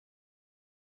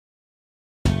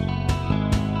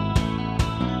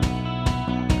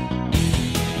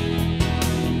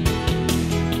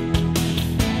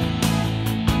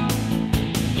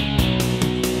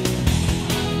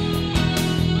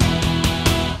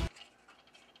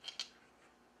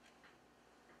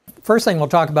first thing we'll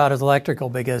talk about is electrical,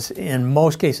 because in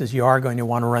most cases you are going to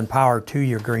want to run power to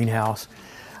your greenhouse.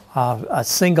 A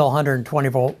single 120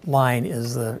 volt line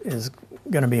is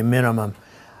going to be a minimum.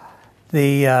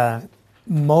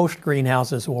 Most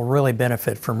greenhouses will really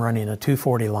benefit from running a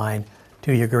 240 line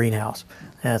to your greenhouse.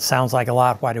 And it sounds like a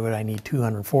lot. Why would I need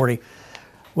 240?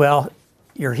 Well,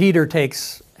 your heater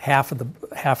takes half of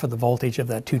the voltage of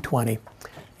that 220.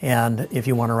 And if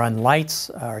you want to run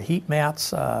lights or heat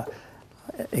mats,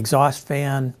 exhaust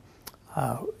fan,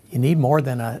 you need more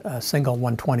than a single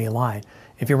 120 line.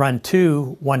 If you run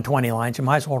two 120 lines, you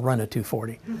might as well run a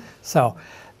 240. So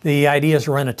the idea is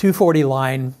to run a 240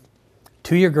 line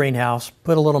to your greenhouse,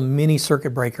 put a little mini circuit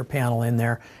breaker panel in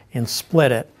there and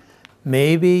split it.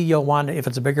 Maybe you'll want to, if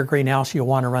it's a bigger greenhouse, you'll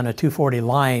want to run a 240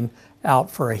 line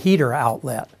out for a heater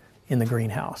outlet in the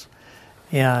greenhouse.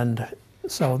 And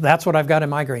so that's what I've got in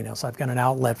my greenhouse. I've got an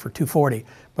outlet for 240,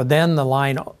 but then the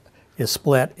line is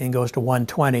split and goes to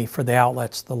 120 for the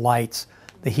outlets, the lights,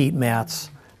 the heat mats,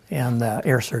 and the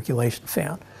air circulation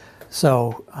fan.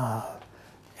 So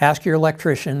ask your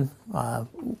electrician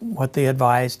what they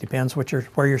advise. Depends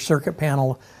where your circuit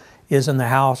panel is in the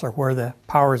house or where the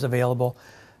power is available.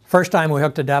 First time we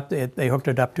hooked it up, they hooked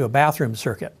it up to a bathroom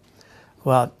circuit.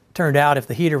 Well, it turned out if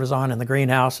the heater was on in the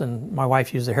greenhouse and my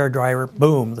wife used a hairdryer,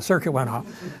 boom, the circuit went off.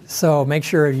 So make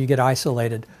sure you get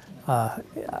isolated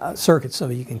circuits so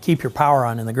you can keep your power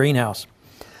on in the greenhouse.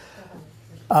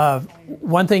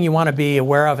 One thing you want to be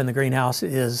aware of in the greenhouse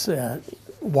is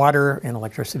water and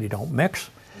electricity don't mix.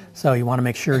 So you want to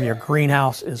make sure your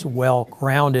greenhouse is well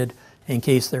grounded in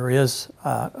case there is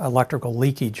electrical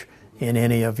leakage in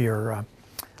any of your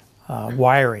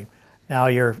wiring. Now,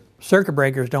 your circuit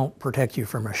breakers don't protect you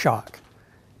from a shock,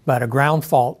 but a ground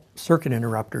fault circuit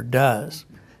interrupter does.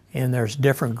 And there's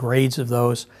different grades of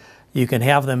those. You can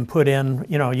have them put in,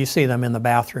 you see them in the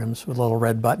bathrooms with a little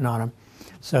red button on them.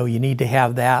 So you need to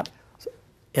have that,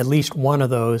 at least one of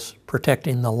those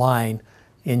protecting the line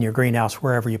in your greenhouse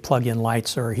wherever you plug in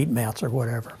lights or heat mats or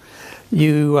whatever.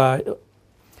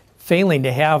 Failing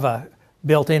to have a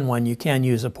built-in one, you can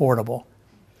use a portable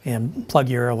and plug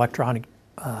your electronic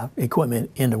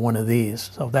equipment into one of these.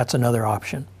 So that's another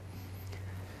option.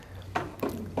 I'm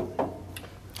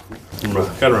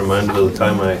kind of reminded of the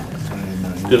time I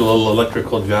did a little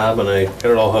electrical job and I got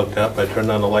it all hooked up. I turned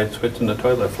on the light switch and the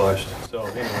toilet flushed. So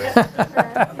anyway,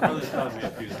 it really taught me a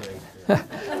few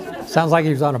things. Sounds like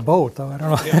he was on a boat, though. I don't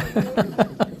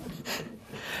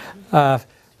know. Yeah.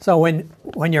 So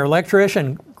when your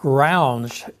electrician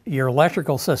grounds your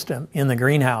electrical system in the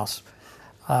greenhouse,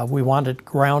 we want to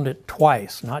ground it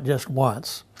twice, not just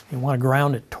once. You want to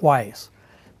ground it twice,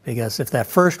 because if that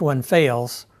first one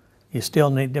fails, you still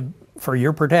need to, for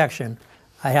your protection,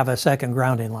 I have a second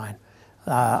grounding line.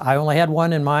 I only had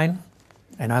one in mine,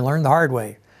 and I learned the hard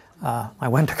way. I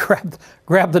went to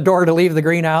grab the door to leave the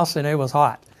greenhouse, and it was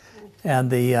hot. And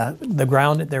the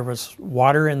ground, there was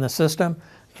water in the system,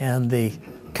 and the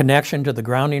connection to the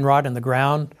grounding rod in the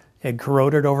ground had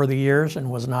corroded over the years and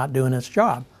was not doing its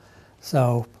job.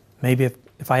 So maybe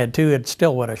if I had two, it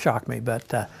still would have shocked me.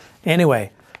 But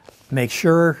anyway, make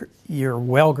sure you're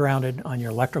well grounded on your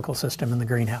electrical system in the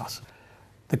greenhouse.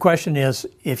 The question is,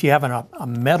 if you have a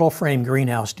metal frame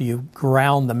greenhouse, do you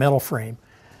ground the metal frame?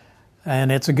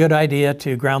 And it's a good idea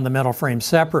to ground the metal frame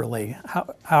separately.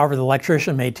 However, the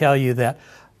electrician may tell you that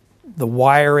the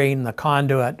wiring, the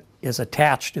conduit is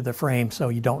attached to the frame, so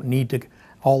you don't need to,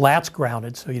 all that's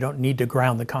grounded, so you don't need to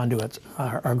ground the conduits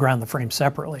or ground the frame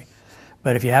separately.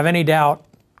 But if you have any doubt,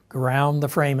 ground the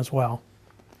frame as well.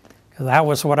 Because that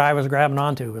was what I was grabbing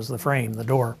onto, was the frame, the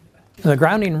door.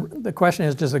 The question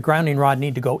is, does the grounding rod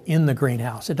need to go in the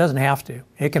greenhouse? It doesn't have to.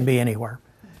 It can be anywhere.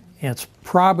 And it's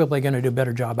probably going to do a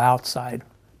better job outside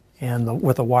and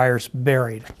with the wires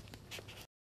buried.